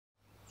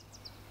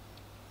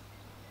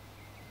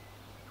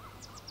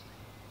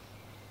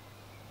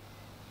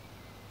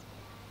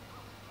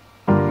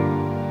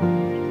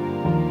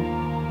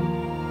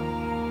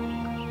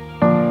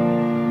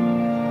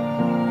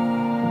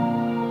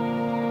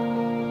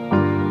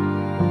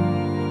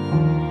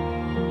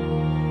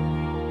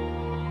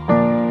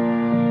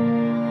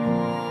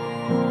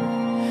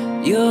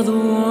You're the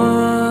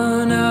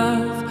one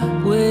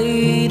I've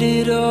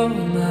waited all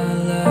my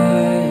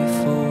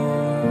life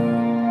for.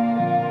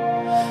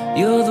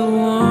 You're the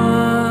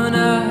one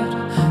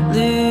I'd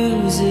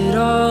lose it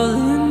all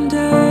and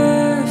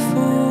die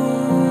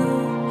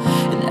for.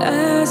 And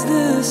as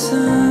the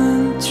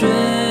sun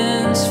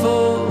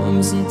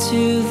transforms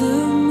into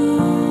the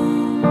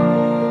moon,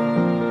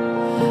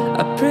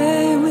 I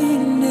pray we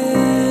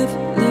never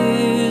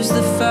lose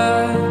the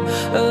fire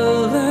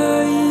of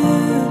our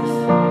youth.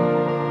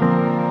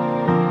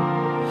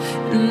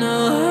 No,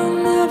 I'll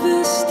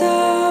never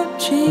stop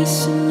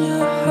chasing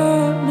your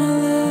heart. My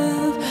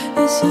love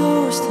is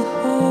yours to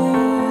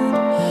hold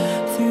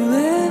through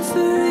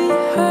every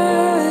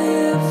high,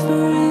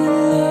 every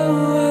low.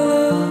 Our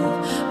love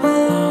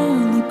will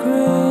only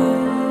grow,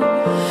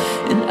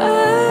 and I'll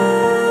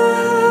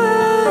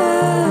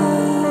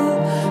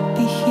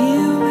be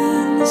here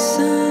when the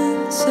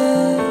sun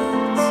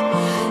sets,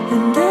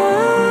 and I'll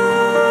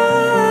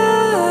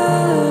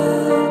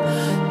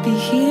be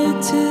here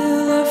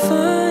till I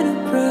find a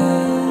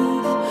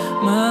breath.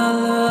 My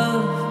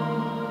love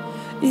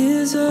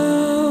is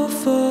all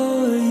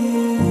for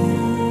you.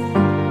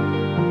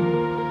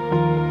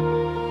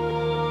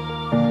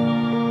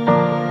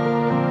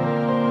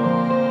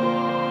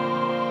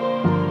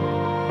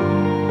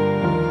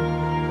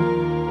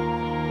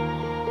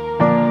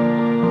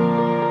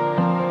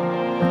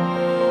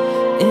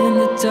 In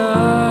the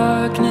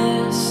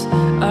darkness,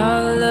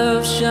 our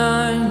love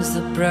shines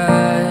the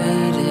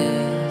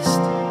brightest.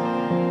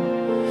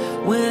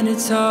 When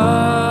it's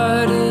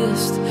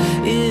hardest,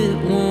 it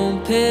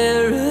won't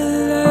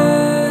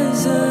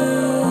paralyze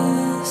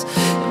us.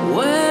 And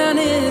when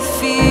it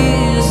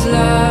feels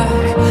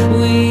like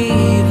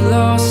we've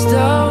lost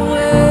our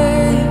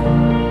way,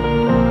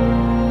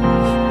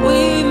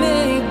 we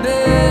may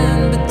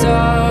bend, but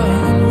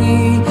darling,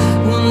 we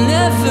will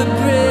never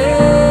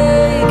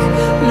break.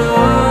 No,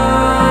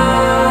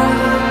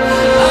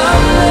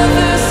 I'll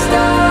never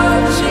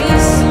stop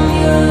chasing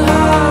your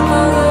heart.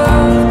 My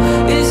love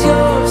is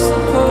yours to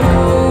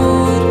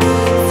hold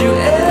through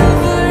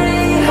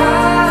every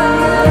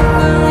high,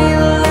 every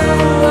low.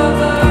 Our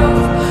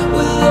love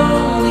will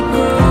only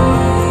grow,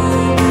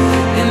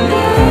 and I'll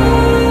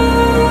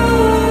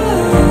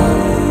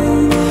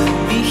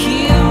be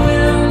here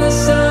when the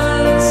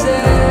sun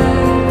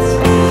sets,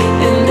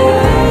 and I'll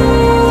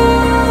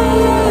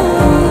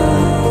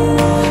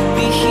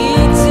be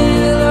here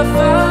till I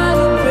find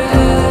a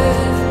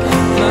breath.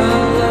 My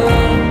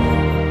love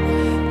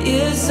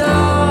is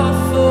all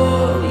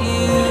for you.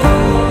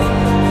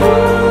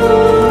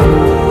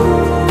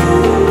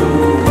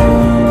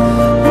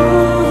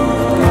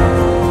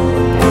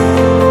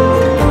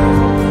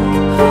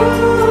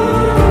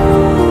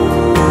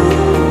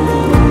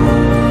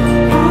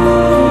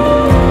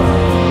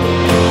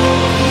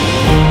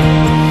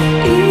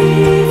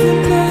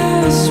 Even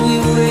as we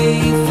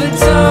wait for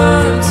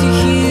time to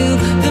heal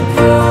the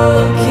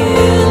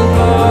broken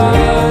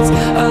parts,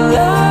 our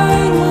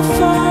light will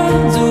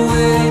find a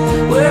way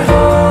where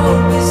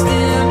hope is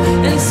dim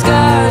and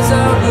skies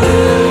are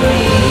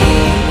blurry.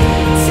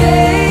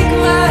 Take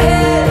my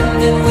hand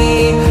and we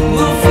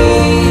will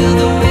feel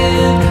the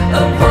wind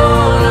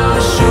upon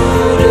our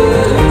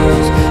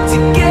shoulders.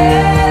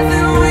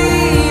 Together we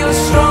are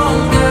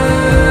stronger.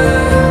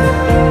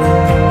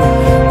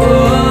 Oh,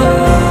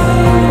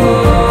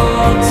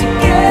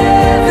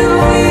 together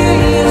we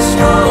are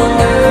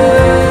stronger.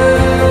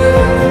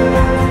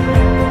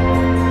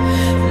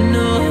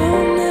 No,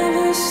 I'll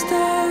never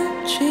stop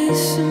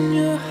chasing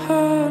your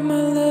heart.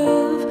 My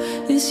love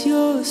is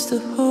yours to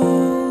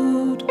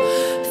hold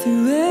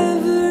through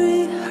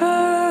every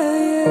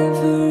high,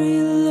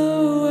 every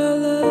low. Our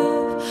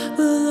love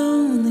will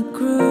only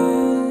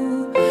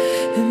grow,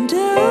 and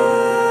I'll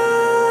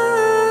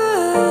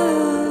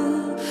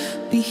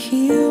be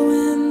here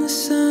when the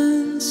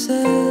sun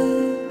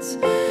sets,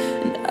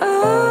 and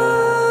I'll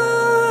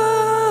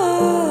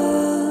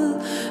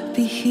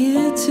be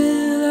here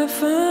till I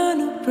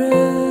find a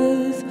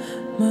breath.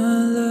 My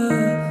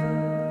love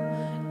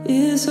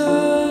is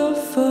all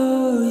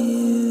for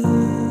you.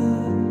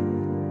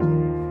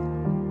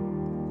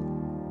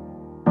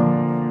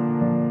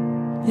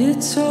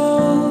 It's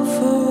all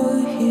for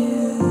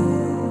you.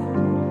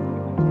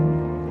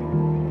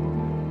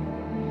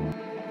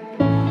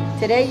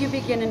 Today you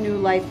begin a new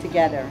life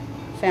together,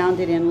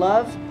 founded in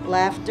love,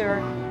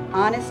 laughter,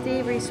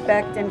 honesty,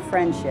 respect, and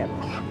friendship.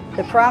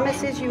 The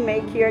promises you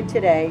make here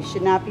today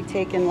should not be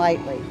taken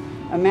lightly.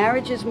 A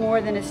marriage is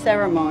more than a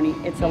ceremony,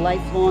 it's a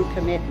lifelong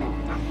commitment.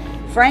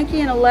 Frankie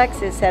and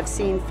Alexis have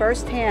seen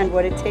firsthand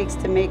what it takes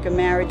to make a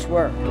marriage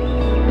work.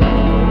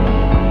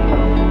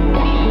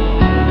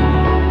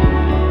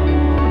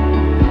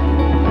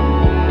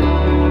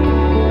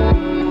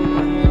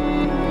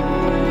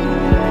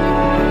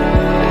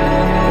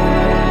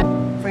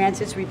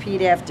 Francis,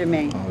 repeat after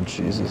me. Oh,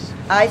 Jesus.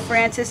 I,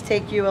 Francis,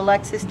 take you,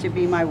 Alexis, to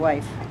be my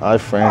wife. I,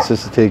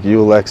 Francis, take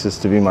you, Alexis,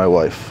 to be my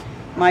wife.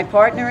 My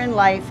partner in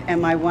life and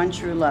my one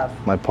true love.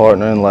 My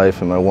partner in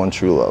life and my one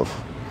true love.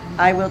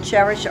 I will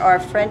cherish our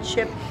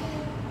friendship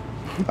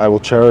I will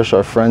cherish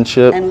our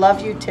friendship and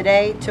love you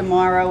today,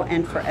 tomorrow,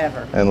 and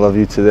forever. and love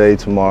you today,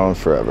 tomorrow, and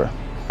forever.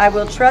 I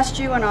will trust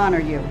you and honor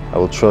you. I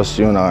will trust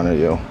you and honor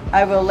you.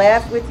 I will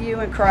laugh with you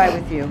and cry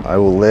with you. I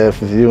will laugh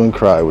with you and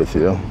cry with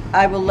you.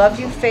 I will love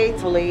you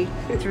faithfully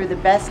through the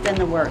best and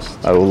the worst,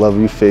 I will love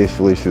you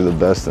faithfully through the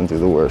best and through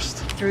the worst.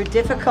 through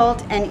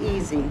difficult and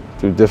easy.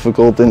 Through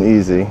difficult and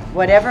easy,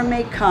 Whatever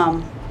may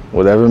come,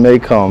 whatever may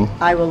come,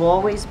 I will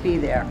always be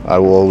there. I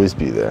will always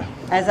be there.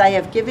 As I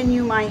have given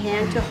you my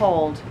hand to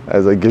hold,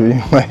 As I give you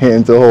my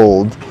hand to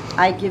hold,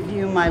 I give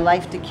you my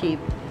life to keep.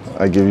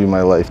 I give you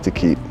my life to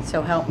keep.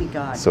 So help me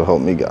God. So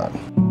help me God.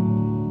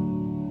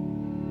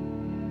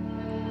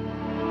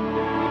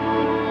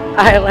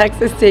 I,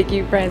 Alexis, take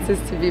you, Francis,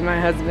 to be my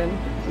husband,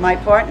 My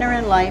partner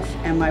in life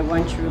and my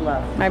one true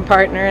love. my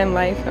partner in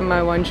life, and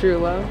my one true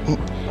love.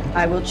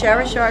 I will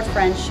cherish our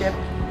friendship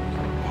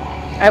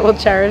I will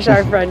cherish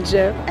our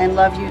friendship and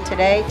love you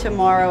today,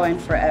 tomorrow,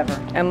 and forever.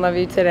 and love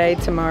you today,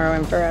 tomorrow,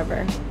 and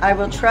forever. I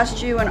will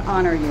trust you and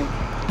honor you.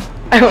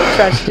 I will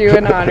trust you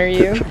and honor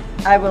you.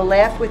 I will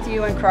laugh with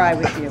you and cry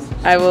with you.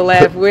 I will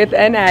laugh with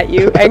and at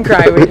you and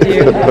cry with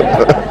you.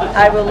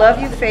 I will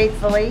love you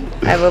faithfully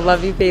I will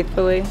love you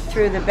faithfully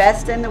through the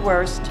best and the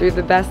worst, through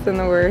the best and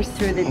the worst,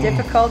 through the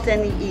difficult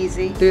and the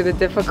easy. through the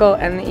difficult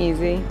and the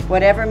easy.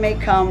 Whatever may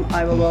come,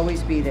 I will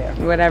always be there.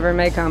 Whatever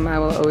may come, I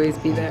will always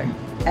be there.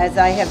 As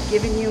I have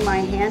given you my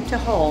hand to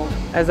hold,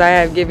 As I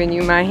have given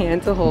you my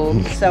hand to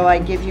hold, so I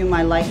give you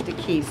my life to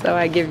keep. so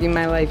I give you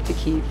my life to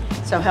keep.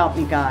 So help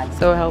me God.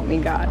 So help me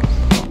God.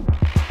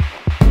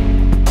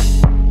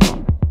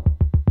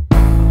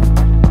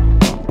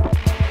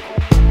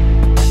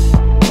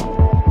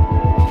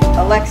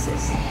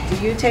 Alexis,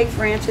 do you take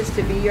Francis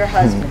to be your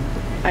husband?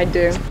 I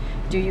do.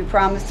 Do you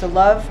promise to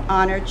love,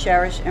 honor,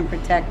 cherish, and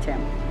protect him,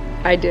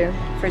 I do.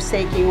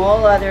 forsaking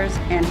all others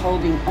and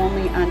holding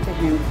only unto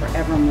him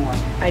forevermore?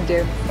 I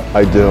do.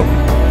 I do.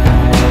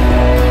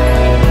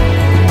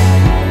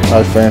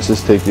 I,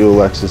 Francis, take you,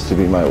 Alexis, to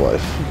be my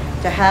wife.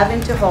 To have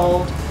and to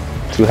hold,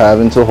 To have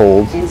and to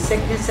hold, in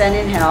sickness and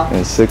in health,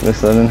 in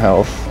sickness and in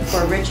health,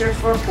 for richer,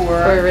 for For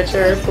poorer,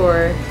 richer or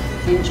poorer,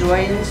 in joy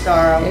and in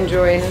sorrow, in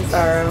joy and in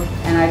sorrow.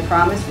 and I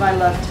promise my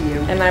love to you.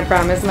 And I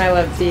promise my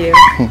love to you.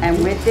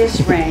 And with this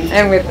ring,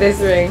 And with this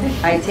ring,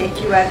 I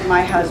take you as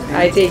my husband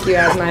I take you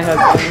as my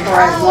husband. for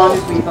as long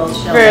as we both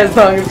shall For live. as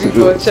long as we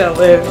both shall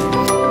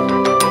live.